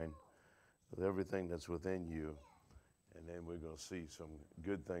with everything that's within you. And then we're going to see some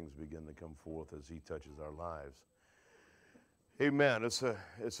good things begin to come forth as he touches our lives. Amen. It's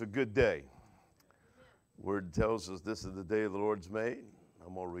a good day. Word tells us this is the day the Lord's made.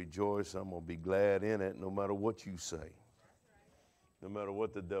 I'm going to rejoice. I'm going to be glad in it no matter what you say. No matter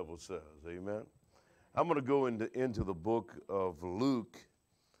what the devil says. Amen. I'm going to go into the book of Luke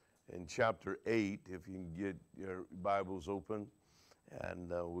in chapter 8, if you can get your Bibles open. And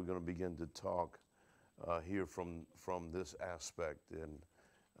we're going to begin to talk here from this aspect. And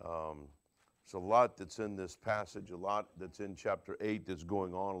there's a lot that's in this passage, a lot that's in chapter 8 that's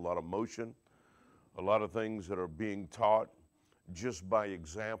going on, a lot of motion, a lot of things that are being taught just by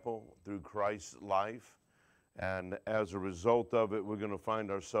example through Christ's life. And as a result of it, we're going to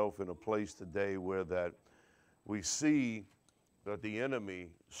find ourselves in a place today where that we see that the enemy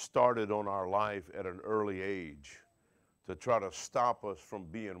started on our life at an early age to try to stop us from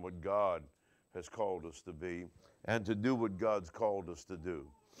being what God has called us to be and to do what God's called us to do.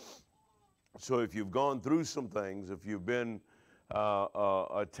 So if you've gone through some things, if you've been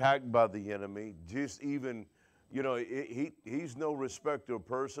attacked by the enemy, just even, you know, he's no respecter of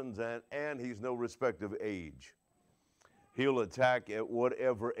persons and he's no respecter of age. He'll attack at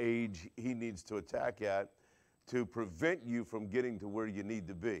whatever age he needs to attack at to prevent you from getting to where you need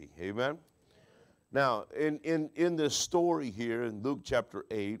to be. Amen? Now, in this story here in Luke chapter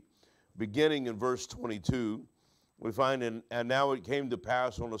 8, beginning in verse 22, we find, and now it came to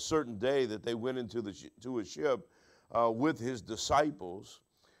pass on a certain day that they went into to a ship with his disciples,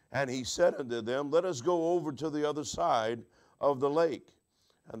 and he said unto them, let us go over to the other side of the lake.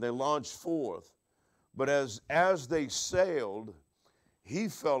 And they launched forth. But as they sailed, he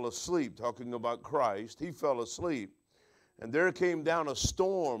fell asleep, talking about Christ. He fell asleep. And there came down a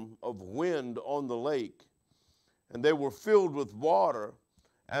storm of wind on the lake, and they were filled with water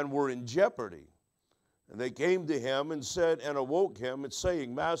and were in jeopardy. And they came to him and said, and awoke him, and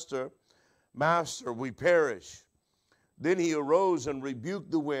saying, Master, Master, we perish. Then he arose and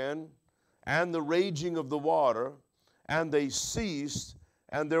rebuked the wind and the raging of the water, and they ceased,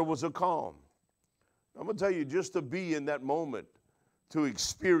 and there was a calm. I'm going to tell you, just to be in that moment, to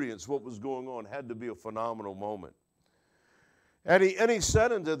experience what was going on, had to be a phenomenal moment. And he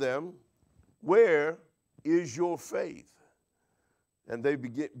said unto them, where is your faith? And they,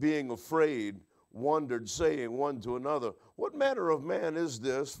 being afraid, wondered, saying one to another, what manner of man is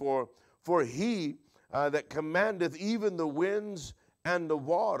this? For he that commandeth even the winds and the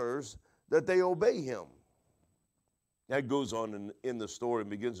waters, that they obey him. That goes on in the story and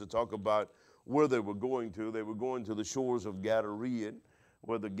begins to talk about where they were going to. They were going to the shores of Gadarean,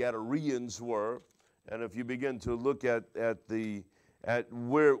 where the Gadareans were. And if you begin to look at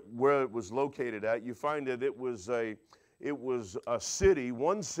where it was located at, you find that it was a city,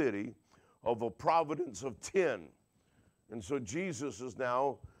 one city of a province of 10. And so Jesus is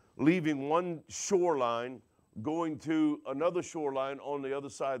now leaving one shoreline, going to another shoreline on the other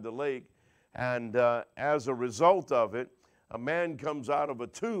side of the lake. And as a result of it, a man comes out of a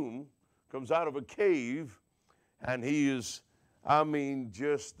tomb, comes out of a cave, and he is,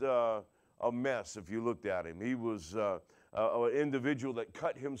 just a mess if you looked at him. He was an individual that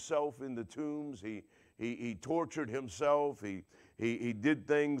cut himself in the tombs. He tortured himself. He did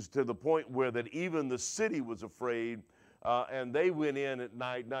things to the point where that even the city was afraid, and they went in at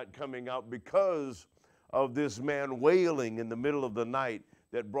night, not coming out because of this man wailing in the middle of the night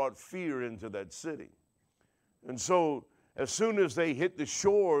that brought fear into that city. And so as soon as they hit the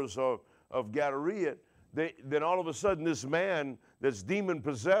shores of Gadara, then all of a sudden this man that's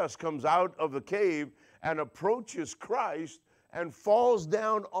demon-possessed comes out of the cave and approaches Christ and falls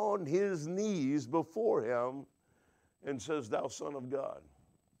down on his knees before him and says, thou Son of God.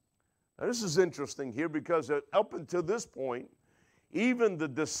 Now this is interesting here because up until this point, even the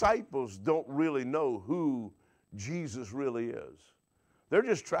disciples don't really know who Jesus really is. They're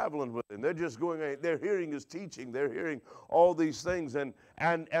just traveling with him. They're just going, they're hearing his teaching. They're hearing all these things. And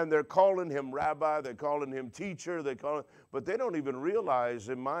they're calling him rabbi. They're calling him teacher. But they don't even realize,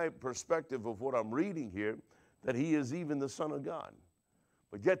 in my perspective of what I'm reading here, that he is even the Son of God.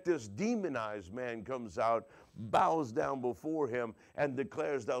 But yet this demonized man comes out, bows down before him, and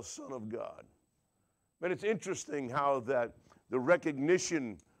declares, thou Son of God. And it's interesting how that the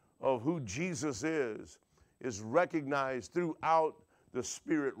recognition of who Jesus is recognized throughout the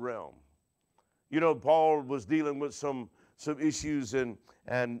spirit realm. You know, Paul was dealing with some issues, and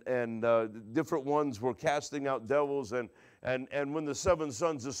different ones were casting out devils, and when the 7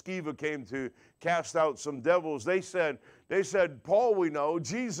 sons of Sceva came to cast out some devils, they said, Paul we know,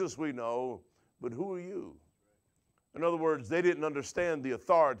 Jesus we know, but who are you? In other words, they didn't understand the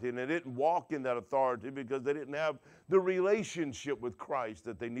authority, and they didn't walk in that authority because they didn't have the relationship with Christ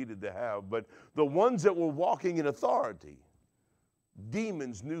that they needed to have. But the ones that were walking in authority,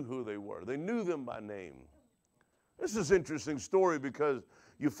 demons knew who they were. They knew them by name. This is an interesting story because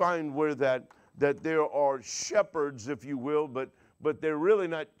you find where that there are shepherds, if you will, but they're really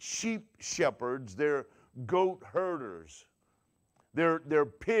not sheep shepherds. They're goat herders. They're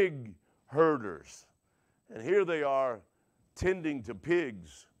pig herders. And here they are tending to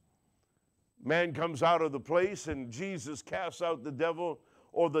pigs. Man comes out of the place and Jesus casts out the devil,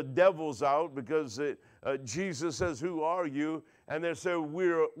 or the devil's out, because Jesus says, "Who are you?" And they say,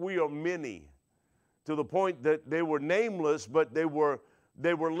 we are many, to the point that they were nameless, but they were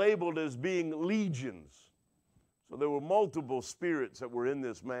labeled as being legions. So there were multiple spirits that were in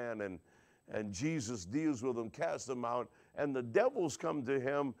this man, and Jesus deals with them, casts them out, and the devils come to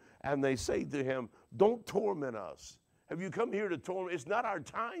him and they say to him, "Don't torment us. Have you come here to torment? It's not our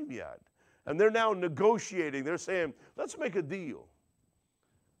time yet." And they're now negotiating. They're saying, "Let's make a deal."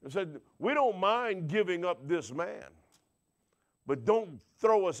 They said, "We don't mind giving up this man, but don't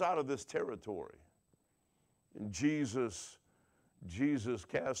throw us out of this territory." And Jesus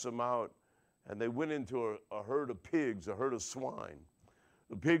cast them out, and they went into a herd of pigs, a herd of swine.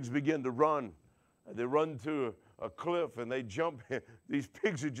 The pigs begin to run. They run to a cliff, and they jump. These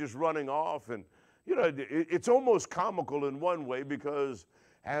pigs are just running off. And, you know, it's almost comical in one way, because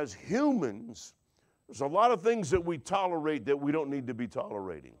as humans, there's a lot of things that we tolerate that we don't need to be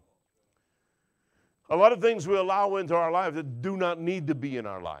tolerating. A lot of things we allow into our life that do not need to be in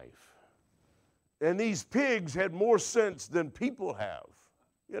our life. And these pigs had more sense than people have.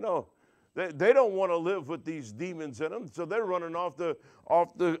 You know, they don't want to live with these demons in them, so they're running off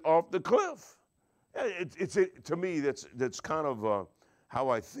the cliff. To me, that's kind of how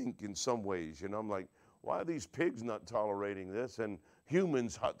I think in some ways. You know, I'm like, why are these pigs not tolerating this? And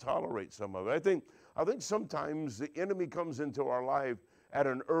humans tolerate some of it. I think sometimes the enemy comes into our life at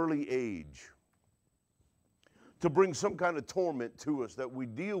an early age to bring some kind of torment to us that we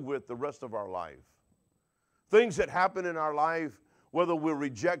deal with the rest of our life. Things that happen in our life, whether we're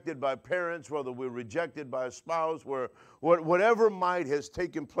rejected by parents, whether we're rejected by a spouse, whatever might has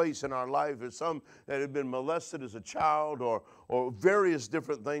taken place in our life, is some that have been molested as a child, or various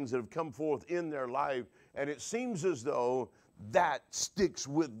different things that have come forth in their life, and it seems as though that sticks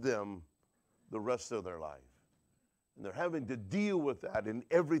with them the rest of their life. And they're having to deal with that in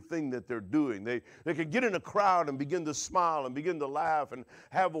everything that they're doing. They can get in a crowd and begin to smile and begin to laugh and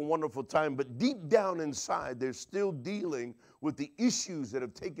have a wonderful time, but deep down inside, they're still dealing with the issues that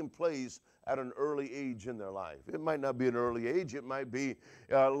have taken place at an early age in their life. It might not be an early age. It might be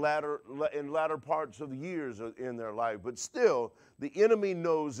in latter parts of the years in their life. But still, the enemy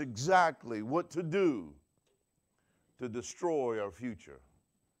knows exactly what to do to destroy our future.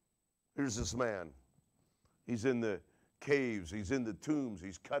 Here's this man. He's in the caves. He's in the tombs.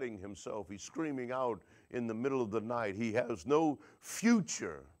 He's cutting himself. He's screaming out in the middle of the night. He has no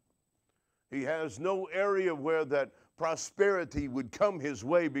future. He has no area where that prosperity would come his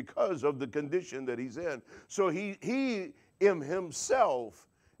way because of the condition that he's in. So he in himself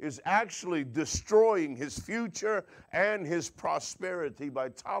is actually destroying his future and his prosperity by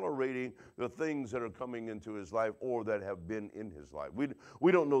tolerating the things that are coming into his life or that have been in his life.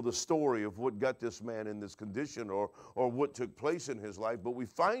 We don't know the story of what got this man in this condition or what took place in his life, but we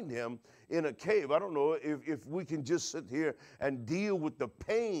find him in a cave. I don't know if we can just sit here and deal with the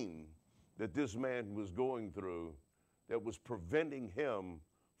pain that this man was going through that was preventing him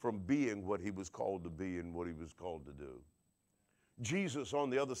from being what he was called to be and what he was called to do. Jesus, on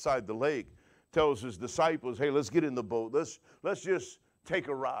the other side of the lake, tells his disciples, "Hey, let's get in the boat. Let's just take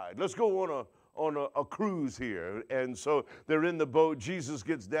a ride. Let's go on a cruise here." And so they're in the boat. Jesus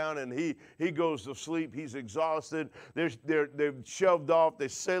gets down and he goes to sleep. He's exhausted. They're shoved off. They're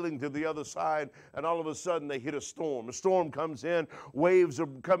sailing to the other side, and all of a sudden they hit a storm. A storm comes in. Waves are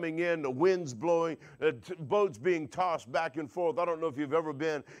coming in. The wind's blowing. The boat's being tossed back and forth. I don't know if you've ever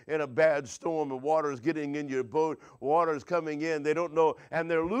been in a bad storm and water is getting in your boat. Water is coming in. They don't know,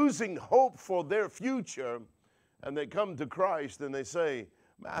 and they're losing hope for their future. And they come to Christ and they say,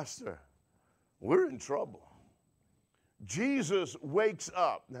 "Master, we're in trouble." Jesus wakes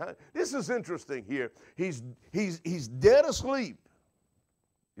up. Now, this is interesting here. He's dead asleep.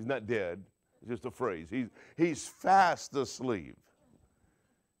 He's not dead. It's just a phrase. He's fast asleep.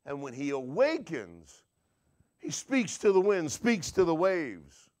 And when he awakens, he speaks to the wind, speaks to the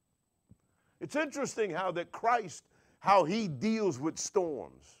waves. It's interesting how that Christ, how he deals with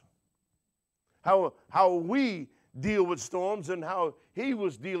storms. How we deal with storms and how he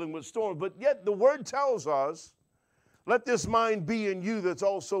was dealing with storms. But yet the word tells us Let this mind be in you that's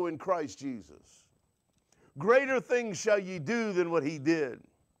also in Christ Jesus. Greater things shall ye do than what he did.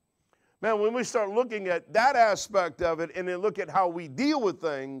 Man, when we start looking at that aspect of it and then look at how we deal with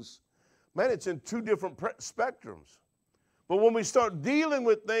things, man, it's in two different spectrums. But when we start dealing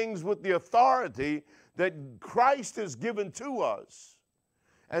with things with the authority that Christ has given to us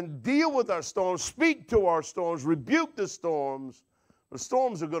and deal with our storms, speak to our storms, rebuke the storms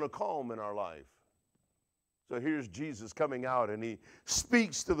are going to calm in our life. So here's Jesus coming out and he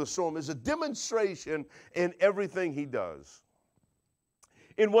speaks to the storm. It's a demonstration in everything he does,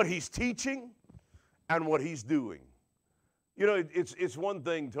 in what he's teaching and what he's doing. You know, it's one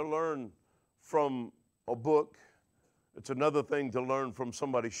thing to learn from a book. It's another thing to learn from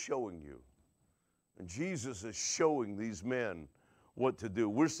somebody showing you. And Jesus is showing these men what to do.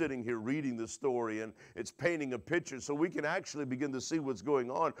 We're sitting here reading the story, and it's painting a picture so we can actually begin to see what's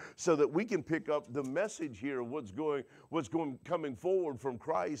going on, so that we can pick up the message here of coming forward from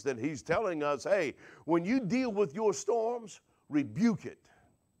Christ. And he's telling us, hey, when you deal with your storms, rebuke it.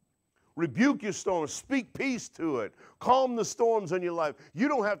 Rebuke your storms. Speak peace to it. Calm the storms in your life. You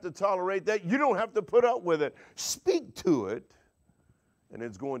don't have to tolerate that. You don't have to put up with it. Speak to it, and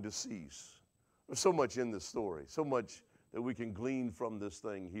it's going to cease. There's so much in this story, so much that we can glean from this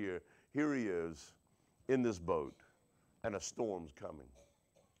thing here. Here he is in this boat, and a storm's coming.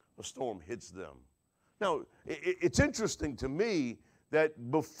 A storm hits them. Now, it's interesting to me that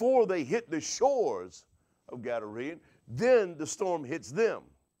before they hit the shores of Gadarene, then the storm hits them.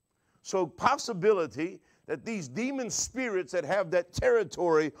 So possibility that these demon spirits that have that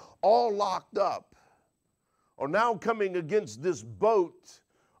territory all locked up are now coming against this boat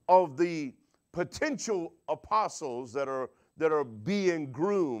of the potential apostles that are being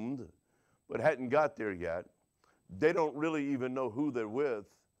groomed but hadn't got there yet. They don't really even know who they're with.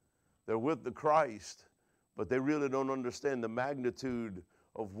 They're with the Christ, but they really don't understand the magnitude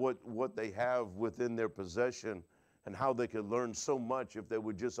of what they have within their possession and how they could learn so much if they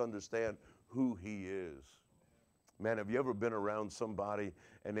would just understand who he is. Man, have you ever been around somebody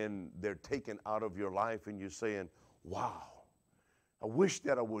and then they're taken out of your life and you're saying, wow, I wish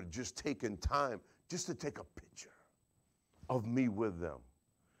that I would have just taken time just to take a picture of me with them.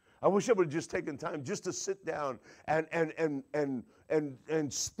 I wish I would have just taken time just to sit down and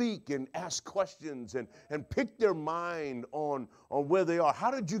speak and ask questions and pick their mind on where they are.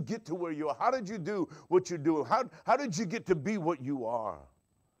 How did you get to where you are? How did you do what you're doing? How did you get to be what you are?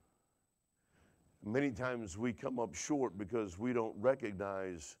 Many times we come up short because we don't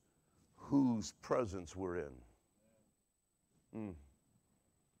recognize whose presence we're in.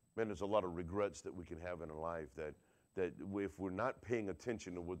 Man, there's a lot of regrets that we can have in our life that if we're not paying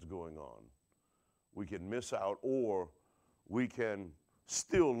attention to what's going on, we can miss out, or we can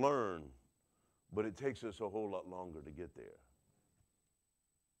still learn, but it takes us a whole lot longer to get there.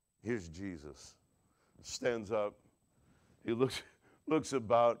 Here's Jesus. Stands up. He looks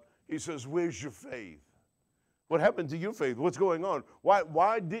about. He says, where's your faith? What happened to your faith? What's going on?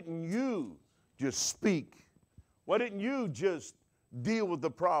 Why didn't you just speak? Why didn't you just deal with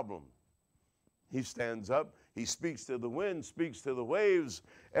the problem? He stands up. He speaks to the wind, speaks to the waves.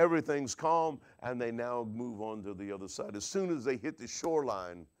 Everything's calm, and they now move on to the other side. As soon as they hit the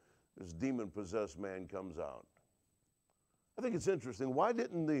shoreline, this demon-possessed man comes out. I think it's interesting. Why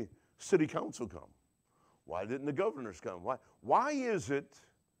didn't the city council come? Why didn't the governors come? Why is it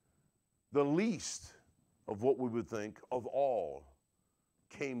the least of what we would think of all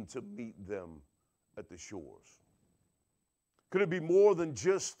came to meet them at the shores? Could it be more than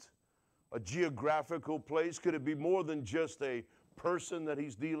just a geographical place? Could it be more than just a person that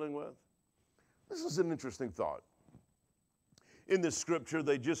he's dealing with? This is an interesting thought. In this scripture,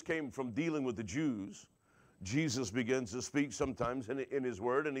 they just came from dealing with the Jews. Jesus begins to speak sometimes in his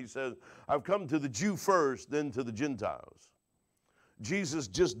word, and he says, I've come to the Jew first, then to the Gentiles. Jesus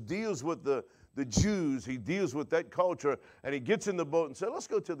just deals with the Jews. He deals with that culture, and he gets in the boat and says, let's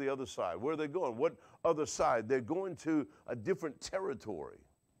go to the other side. Where are they going? What other side? They're going to a different territory.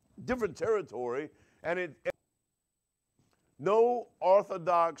 And no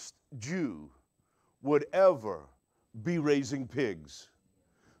Orthodox Jew would ever be raising pigs.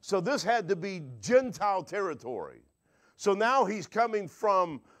 So this had to be Gentile territory. So now he's coming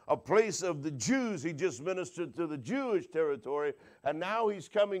from a place of the Jews. He just ministered to the Jewish territory, and now he's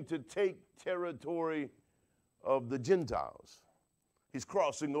coming to take territory of the Gentiles. He's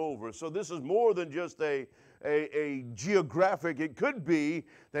crossing over. So this is more than just a geographic. It could be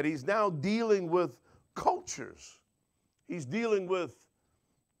that he's now dealing with cultures. He's dealing with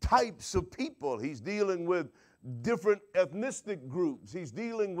types of people. He's dealing with different ethnic groups. He's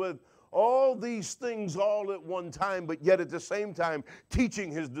dealing with all these things all at one time, but yet at the same time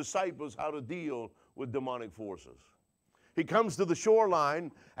teaching his disciples how to deal with demonic forces. He comes to the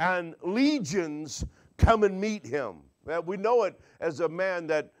shoreline, and legions come and meet him. We know it as a man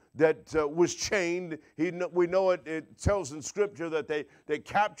that was chained. We know it tells in Scripture that they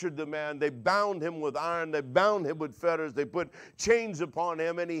captured the man. They bound him with iron. They bound him with fetters. They put chains upon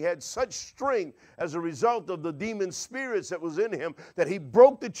him, and he had such strength as a result of the demon spirits that was in him that he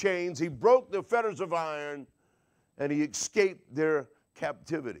broke the chains, he broke the fetters of iron, and he escaped their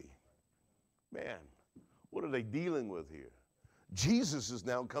captivity. Man, what are they dealing with here? Jesus is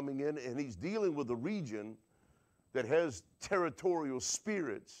now coming in, and he's dealing with a region that has territorial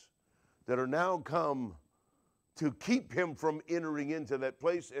spirits that are now come to keep him from entering into that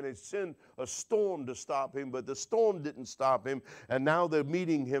place, and it's sent a storm to stop him, but the storm didn't stop him, and now they're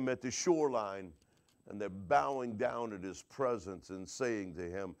meeting him at the shoreline, and they're bowing down at his presence and saying to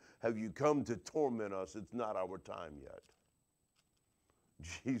him, have you come to torment us? It's not our time yet.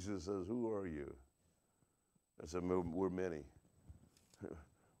 Jesus says, who are you? I said, we're many.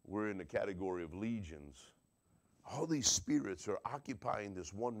 We're in the category of legions. All these spirits are occupying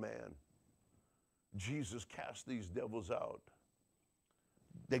this one man. Jesus cast these devils out.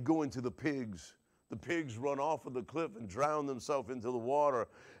 They go into the pigs. The pigs run off of the cliff and drown themselves into the water.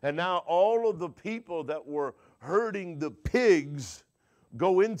 And now all of the people that were herding the pigs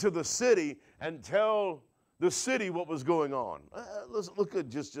go into the city and tell the city what was going on. Let's look at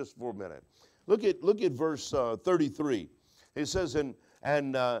just for a minute. Look at verse 33. It says, and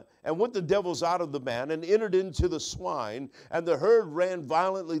went the devils out of the man and entered into the swine, and the herd ran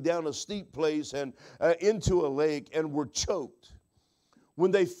violently down a steep place and into a lake and were choked.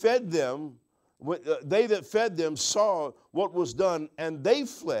 When they fed them, they that fed them saw what was done, and they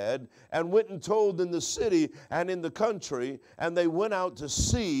fled and went and told in the city and in the country, and they went out to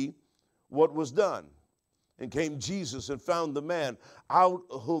see what was done. And came Jesus and found the man out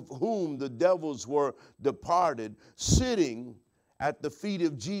of whom the devils were departed, sitting at the feet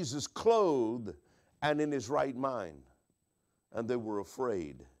of Jesus, clothed and in his right mind. And they were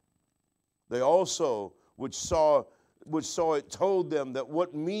afraid. They also, which saw it, told them that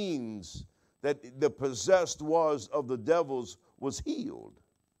what means that the possessed was of the devils was healed.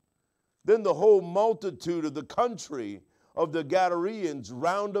 Then the whole multitude of the country of the Gadareans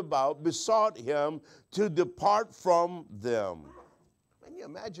round about besought him to depart from them. Can you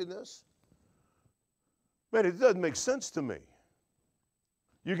imagine this? Man, it doesn't make sense to me.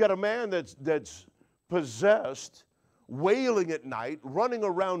 You got a man that's possessed, wailing at night, running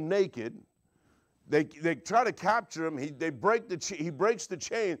around naked. They try to capture him. He breaks the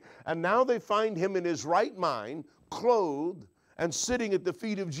chain, and now they find him in his right mind, clothed and sitting at the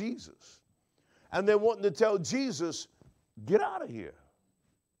feet of Jesus. And they're wanting to tell Jesus, get out of here.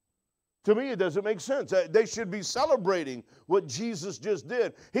 To me, it doesn't make sense. They should be celebrating what Jesus just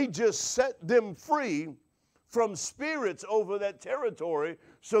did. He just set them free from spirits over that territory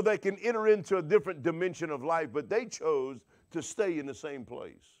so they can enter into a different dimension of life, but they chose to stay in the same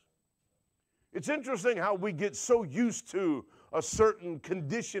place. It's interesting how we get so used to a certain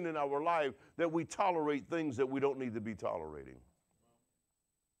condition in our life that we tolerate things that we don't need to be tolerating.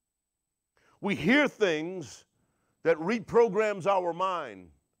 We hear things that reprograms our mind,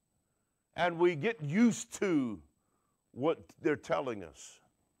 and we get used to what they're telling us,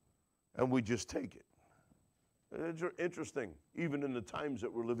 and we just take it. It's interesting, even in the times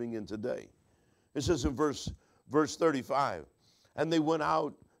that we're living in today. It says in verse 35, and they went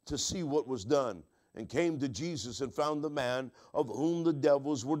out to see what was done, and came to Jesus and found the man of whom the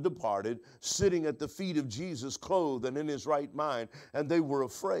devils were departed, sitting at the feet of Jesus, clothed and in his right mind, and they were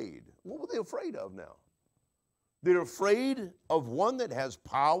afraid. What were they afraid of now? They're afraid of one that has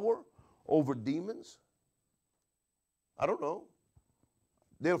power over demons? I don't know.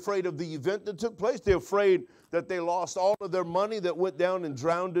 They're afraid of the event that took place. They're afraid that they lost all of their money that went down and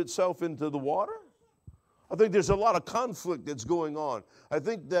drowned itself into the water. I think there's a lot of conflict that's going on. I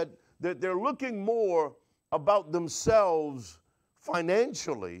think that they're looking more about themselves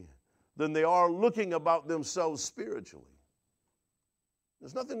financially than they are looking about themselves spiritually.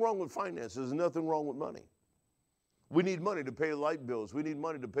 There's nothing wrong with finances. There's nothing wrong with money. We need money to pay the light bills. We need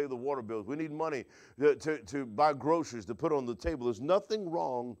money to pay the water bills. We need money to buy groceries to put on the table. There's nothing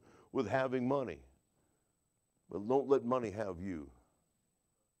wrong with having money. But don't let money have you.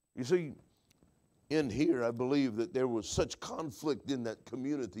 You see, in here, I believe that there was such conflict in that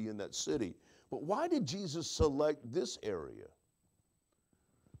community, in that city. But why did Jesus select this area?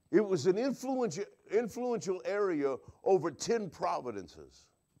 It was an influential area over 10 provinces.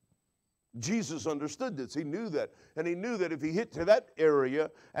 Jesus understood this. He knew that. And he knew that if he hit to that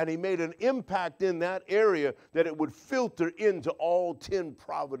area and he made an impact in that area, that it would filter into all 10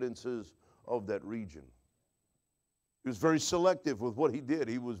 providences of that region. He was very selective with what he did.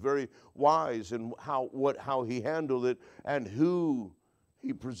 He was very wise in how he handled it and who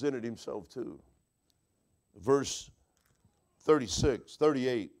he presented himself to. Verse 36,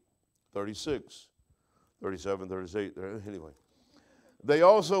 38, 36, 37, 38, anyway. They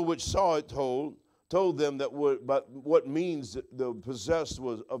also which saw it told them that what means the possessed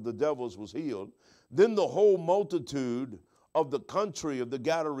was of the devils was healed. Then the whole multitude of the country of the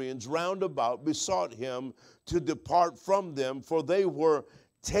Gadarenes round about besought him to depart from them, for they were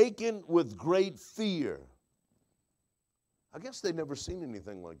taken with great fear. I guess they'd never seen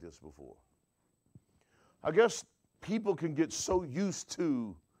anything like this before. I guess people can get so used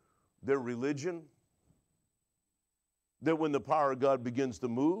to their religion that when the power of God begins to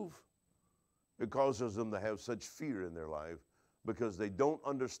move, it causes them to have such fear in their life because they don't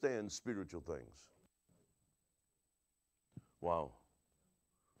understand spiritual things. Wow.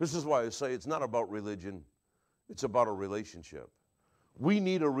 This is why I say it's not about religion, it's about a relationship. We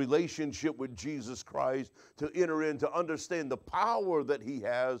need a relationship with Jesus Christ to enter in, to understand the power that he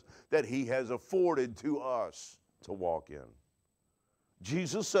has afforded to us to walk in.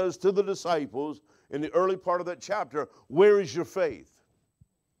 Jesus says to the disciples in the early part of that chapter, where is your faith?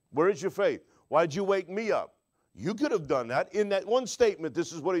 Where is your faith? Why'd you wake me up? You could have done that. In that one statement,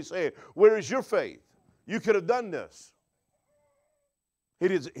 this is what he's saying. Where is your faith? You could have done this.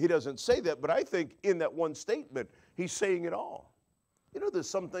 He doesn't say that, but I think in that one statement, he's saying it all. You know, there's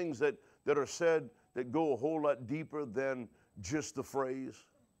some things that are said that go a whole lot deeper than just the phrase.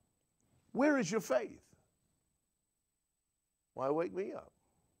 Where is your faith? Why wake me up?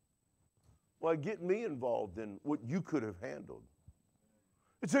 Why get me involved in what you could have handled?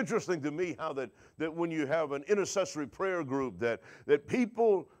 It's interesting to me how that when you have an intercessory prayer group that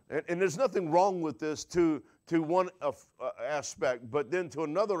people, and there's nothing wrong with this to one aspect, but then to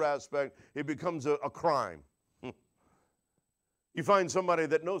another aspect, it becomes a crime. You find somebody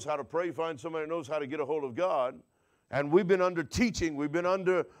that knows how to pray, you find somebody that knows how to get a hold of God, and we've been under teaching, we've been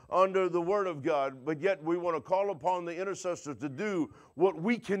under the Word of God, but yet we want to call upon the intercessors to do what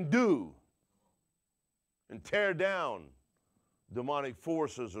we can do and tear down demonic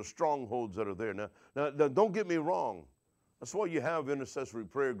forces or strongholds that are there. Now, don't get me wrong. That's why you have intercessory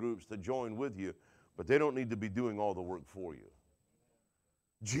prayer groups to join with you, but they don't need to be doing all the work for you.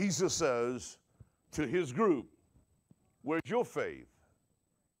 Jesus says to his group, where's your faith?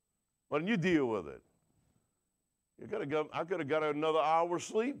 Why don't you deal with it? I could have got another hour's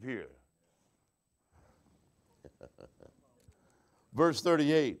sleep here. Verse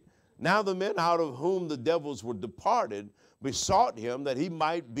 38, now the men out of whom the devils were departed besought him that he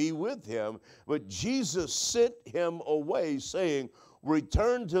might be with him. But Jesus sent him away, saying,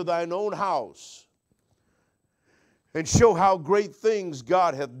 return to thine own house and show how great things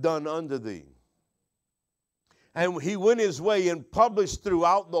God hath done unto thee. And he went his way and published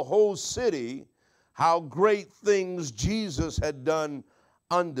throughout the whole city how great things Jesus had done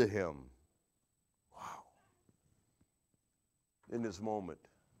unto him. Wow. In this moment,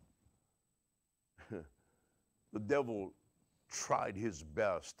 the devil tried his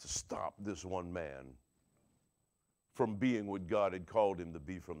best to stop this one man from being what God had called him to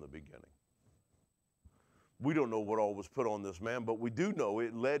be from the beginning. We don't know what all was put on this man, but we do know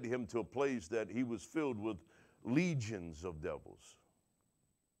it led him to a place that he was filled with legions of devils.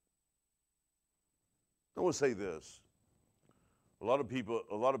 I want to say this. A lot of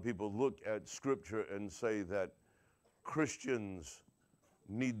people look at Scripture and say that Christians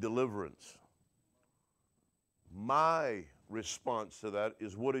need deliverance. My response to that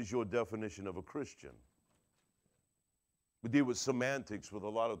is, what is your definition of a Christian? We deal with semantics with a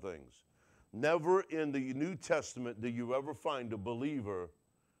lot of things. Never in the New Testament do you ever find a believer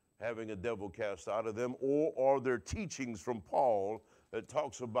having a devil cast out of them, or are there teachings from Paul that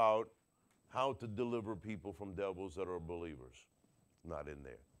talks about how to deliver people from devils that are believers? Not in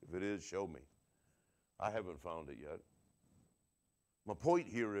there. If it is, show me. I haven't found it yet. My point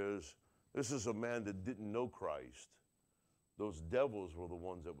here is, this is a man that didn't know Christ. Those devils were the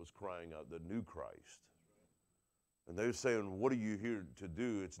ones that was crying out that knew Christ. And they're saying, what are you here to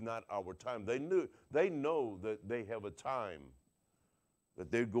do? It's not our time. They know that they have a time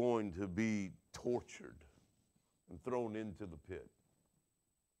that they're going to be tortured and thrown into the pit.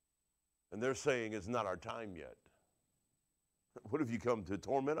 And they're saying it's not our time yet. What have you come to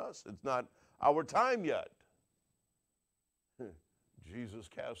torment us? It's not our time yet. Jesus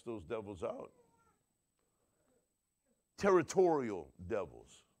cast those devils out. Territorial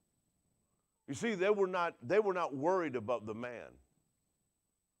devils. You see, they were not worried about the man.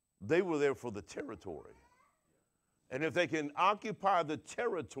 They were there for the territory. And if they can occupy the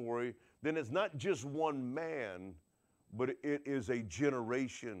territory, then it's not just one man, but it is a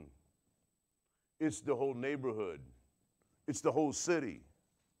generation. It's the whole neighborhood. It's the whole city.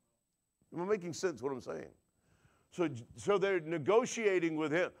 Am I making sense what I'm saying? So they're negotiating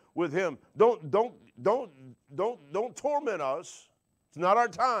with him. Don't torment us. It's not our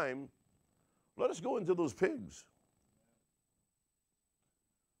time. Let us go into those pigs.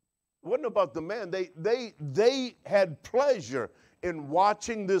 It wasn't about the man. They had pleasure in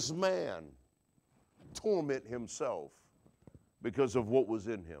watching this man torment himself because of what was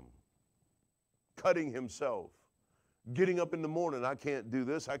in him. Cutting himself. Getting up in the morning, I can't do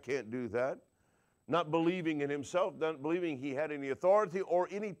this, I can't do that. Not believing in himself, not believing he had any authority or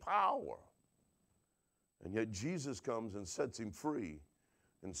any power. And yet Jesus comes and sets him free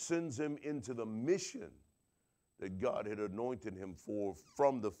and sends him into the mission that God had anointed him for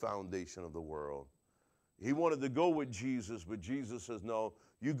from the foundation of the world. He wanted to go with Jesus, but Jesus says, no,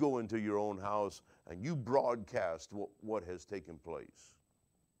 you go into your own house and you broadcast what has taken place.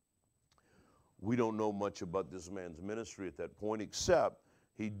 We don't know much about this man's ministry at that point, except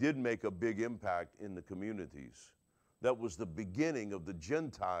he did make a big impact in the communities. That was the beginning of the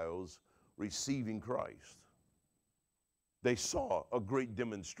Gentiles receiving Christ. They saw a great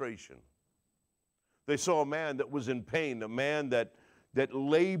demonstration. They saw a man that was in pain, a man that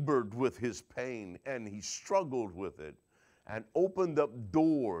labored with his pain, and he struggled with it and opened up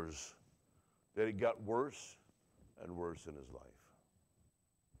doors that it got worse and worse in his life.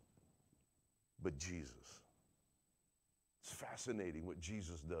 But Jesus. It's fascinating what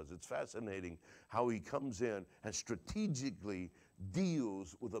Jesus does. It's fascinating how he comes in and strategically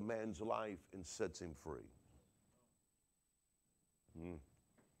deals with a man's life and sets him free.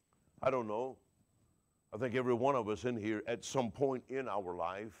 I don't know. I think every one of us in here at some point in our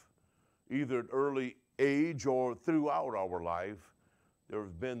life, either at early age or throughout our life, there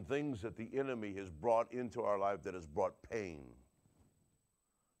have been things that the enemy has brought into our life that has brought pain.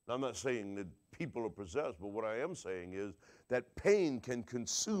 Now, I'm not saying that people are possessed, but what I am saying is that pain can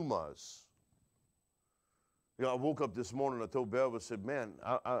consume us. You know, I woke up this morning, I told Bev, I said, man,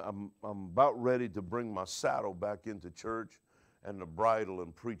 I'm about ready to bring my saddle back into church and the bridle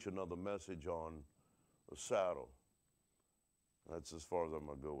and preach another message on the saddle. That's as far as I'm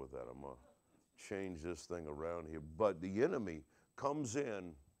going to go with that. I'm going to change this thing around here. But the enemy comes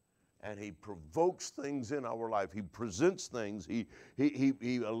in and he provokes things in our life. He presents things. He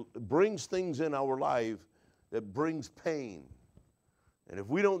brings things in our life that brings pain. And if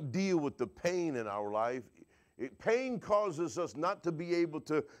we don't deal with the pain in our life, pain causes us not to be able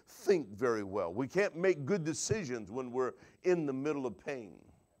to think very well. We can't make good decisions when we're in the middle of pain.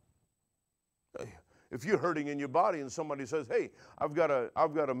 If you're hurting in your body and somebody says, hey, I've got a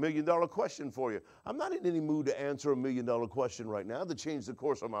 $1 million question for you. I'm not in any mood to answer a $1 million question right now to change the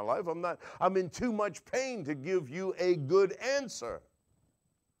course of my life. I'm in too much pain to give you a good answer.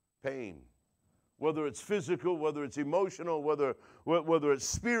 Pain. Whether it's physical, whether it's emotional, whether it's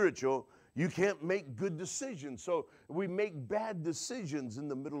spiritual, you can't make good decisions. So we make bad decisions in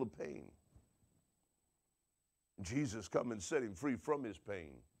the middle of pain. Jesus come and set him free from his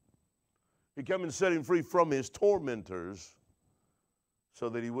pain. He come and set him free from his tormentors so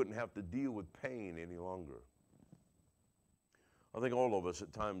that he wouldn't have to deal with pain any longer. I think all of us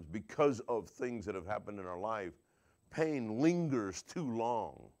at times, because of things that have happened in our life, pain lingers too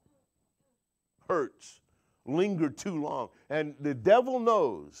long. Hurts, linger too long. And the devil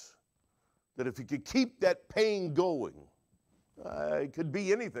knows that if he could keep that pain going, it could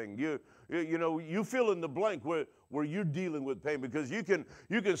be anything. You know, you fill in the blank where you're dealing with pain, because you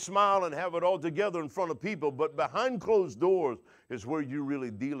can smile and have it all together in front of people, but behind closed doors is where you're really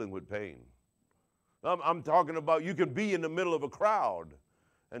dealing with pain. I'm talking about you can be in the middle of a crowd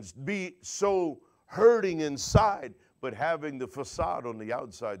and be so hurting inside, but having the facade on the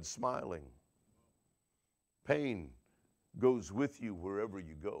outside smiling. Pain goes with you wherever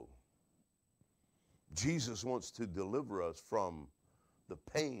you go. Jesus wants to deliver us from the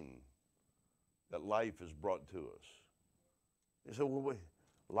pain that life has brought to us. You say, well, wait,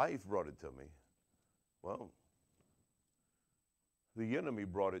 life brought it to me. Well, the enemy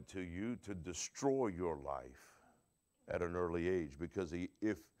brought it to you to destroy your life at an early age, because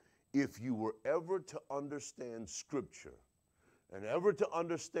if you were ever to understand Scripture and ever to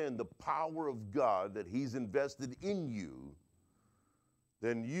understand the power of God that He's invested in you,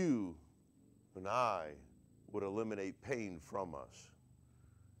 then you and I would eliminate pain from us.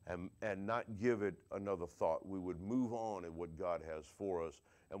 and not give it another thought. We would move on in what God has for us.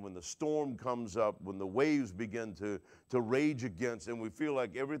 And when the storm comes up, when the waves begin to rage against, and we feel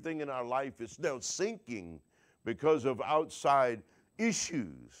like everything in our life is now sinking because of outside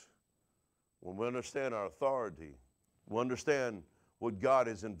issues, when we understand our authority, we understand what God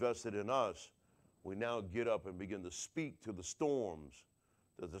has invested in us, we now get up and begin to speak to the storms,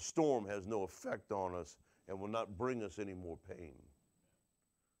 that the storm has no effect on us and will not bring us any more pain.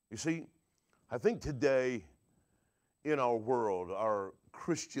 You see, I think today in our world, our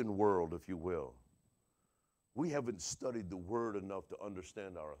Christian world, if you will, we haven't studied the Word enough to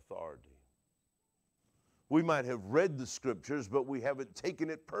understand our authority. We might have read the Scriptures, but we haven't taken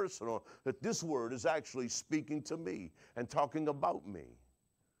it personal, that this Word is actually speaking to me and talking about me.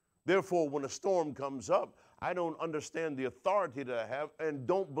 Therefore, when a storm comes up, I don't understand the authority that I have and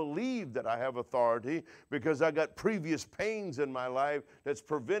don't believe that I have authority because I got previous pains in my life that's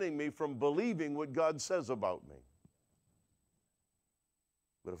preventing me from believing what God says about me.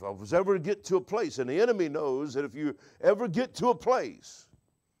 But if I was ever to get to a place, and the enemy knows that if you ever get to a place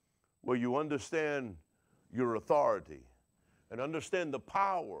where you understand your authority and understand the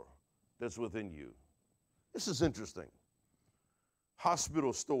power that's within you. This is interesting.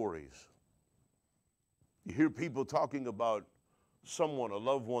 Hospital stories. You hear people talking about someone, a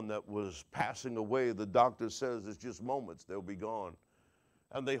loved one that was passing away. The doctor says it's just moments, they'll be gone.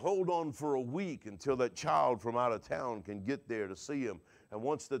 And they hold on for a week until that child from out of town can get there to see him. And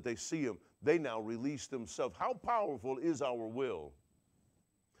once that they see him, they now release themselves. How powerful is our will?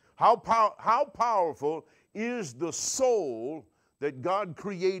 How powerful is the soul that God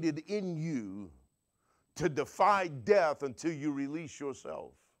created in you to defy death until you release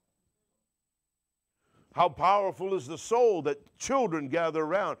yourself? How powerful is the soul that children gather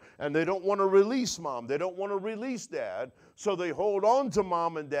around and they don't want to release mom, they don't want to release dad, so they hold on to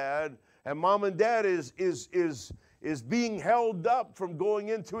mom and dad is being held up from going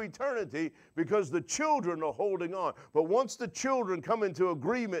into eternity because the children are holding on. But once the children come into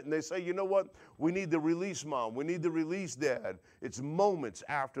agreement and they say, you know what, we need to release mom, we need to release dad, it's moments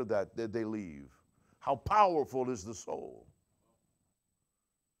after that they leave. How powerful is the soul?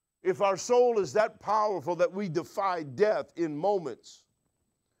 If our soul is that powerful that we defy death in moments,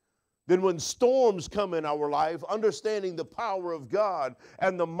 then when storms come in our life, understanding the power of God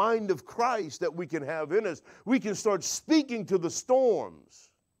and the mind of Christ that we can have in us, we can start speaking to the storms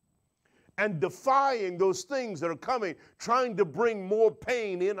and defying those things that are coming, trying to bring more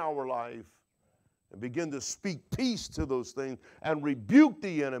pain in our life, and begin to speak peace to those things and rebuke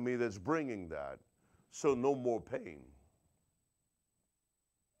the enemy that's bringing that, so no more pain.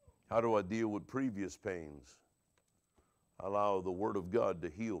 How do I deal with previous pains? Allow the Word of God to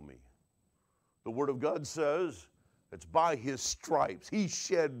heal me. The Word of God says it's by His stripes. He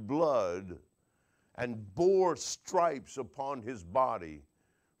shed blood and bore stripes upon His body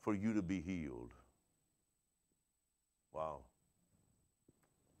for you to be healed. Wow.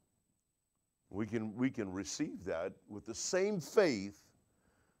 We can receive that with the same faith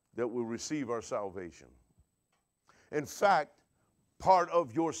that we receive our salvation. In fact, part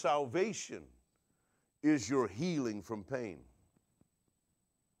of your salvation is your healing from pain.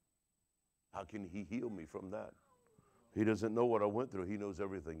 How can He heal me from that? He doesn't know what I went through. He knows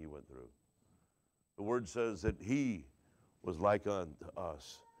everything you went through. The Word says that He was like unto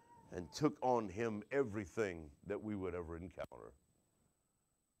us and took on Him everything that we would ever encounter.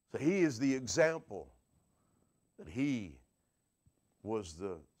 So He is the example that He was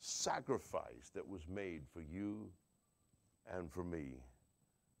the sacrifice that was made for you and for me,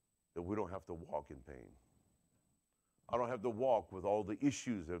 that we don't have to walk in pain. I don't have to walk with all the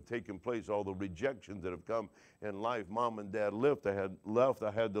issues that have taken place, all the rejections that have come in life. Mom and dad left. I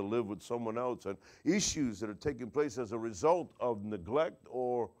had to live with someone else, and issues that are taking place as a result of neglect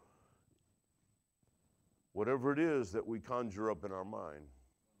or whatever it is that we conjure up in our mind.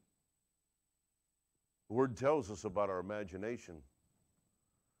 The Word tells us about our imagination.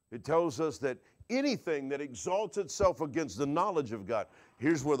 It tells us that anything that exalts itself against the knowledge of God.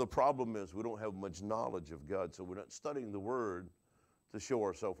 Here's where the problem is. We don't have much knowledge of God, so we're not studying the Word to show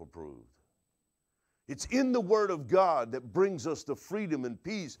ourselves approved. It's in the Word of God that brings us the freedom and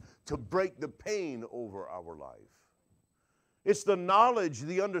peace to break the pain over our life. It's the knowledge,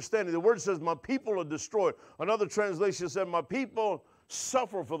 the understanding. The Word says, my people are destroyed. Another translation said, my people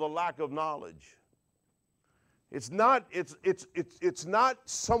suffer for the lack of knowledge. It's not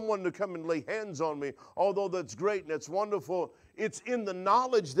someone to come and lay hands on me, although that's great and that's wonderful. It's in the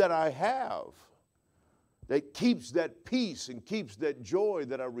knowledge that I have that keeps that peace and keeps that joy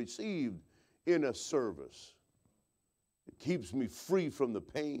that I received in a service. It keeps me free from the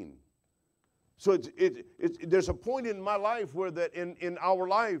pain. So there's a point in my life where that in our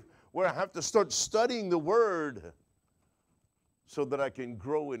life where I have to start studying the Word so that I can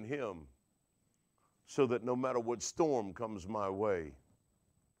grow in Him, so that no matter what storm comes my way,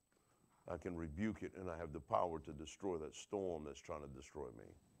 I can rebuke it and I have the power to destroy that storm that's trying to destroy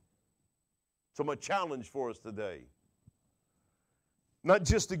me. So my challenge for us today, not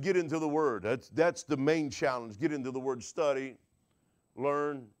just to get into the Word, that's the main challenge. Get into the Word, study,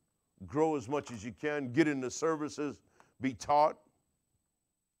 learn, grow as much as you can, get into services, be taught,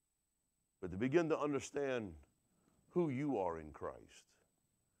 but to begin to understand who you are in Christ.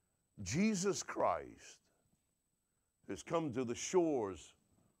 Jesus Christ has come to the shores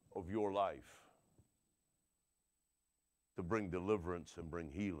of your life to bring deliverance and bring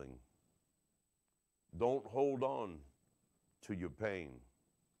healing. Don't hold on to your pain.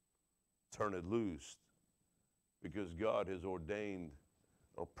 Turn it loose, because God has ordained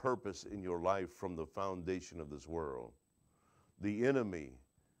a purpose in your life from the foundation of this world. The enemy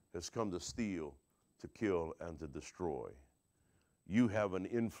has come to steal, to kill, and to destroy. You have an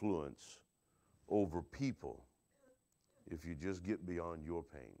influence over people if you just get beyond your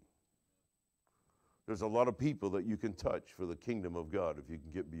pain. There's a lot of people that you can touch for the kingdom of God if you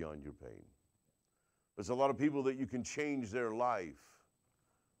can get beyond your pain. There's a lot of people that you can change their life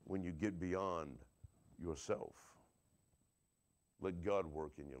when you get beyond yourself. Let God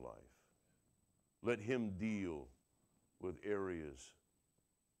work in your life. Let Him deal with areas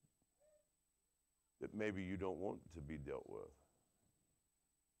that maybe you don't want to be dealt with.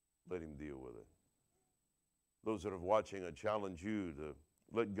 Let Him deal with it. Those that are watching, I challenge you to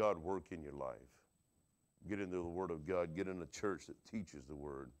let God work in your life. Get into the Word of God. Get in a church that teaches the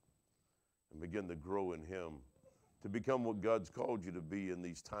Word. And begin to grow in Him, to become what God's called you to be in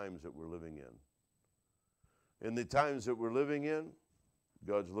these times that we're living in. In the times that we're living in,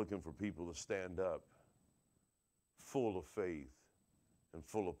 God's looking for people to stand up, full of faith and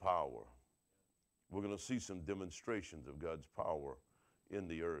full of power. We're going to see some demonstrations of God's power in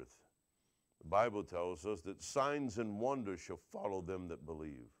the earth. The Bible tells us that signs and wonders shall follow them that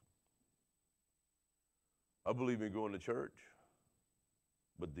believe. I believe in going to church.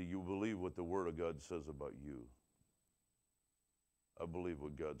 But do you believe what the Word of God says about you? I believe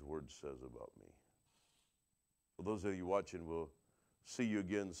what God's Word says about me. For those of you watching, we'll see you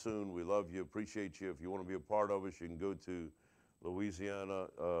again soon. We love you, appreciate you. If you want to be a part of us, you can go to Louisiana,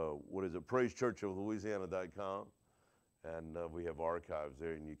 praisechurchoflouisiana.com. And we have archives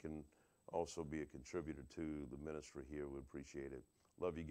there, and you can also be a contributor to the ministry here. We appreciate it. Love you.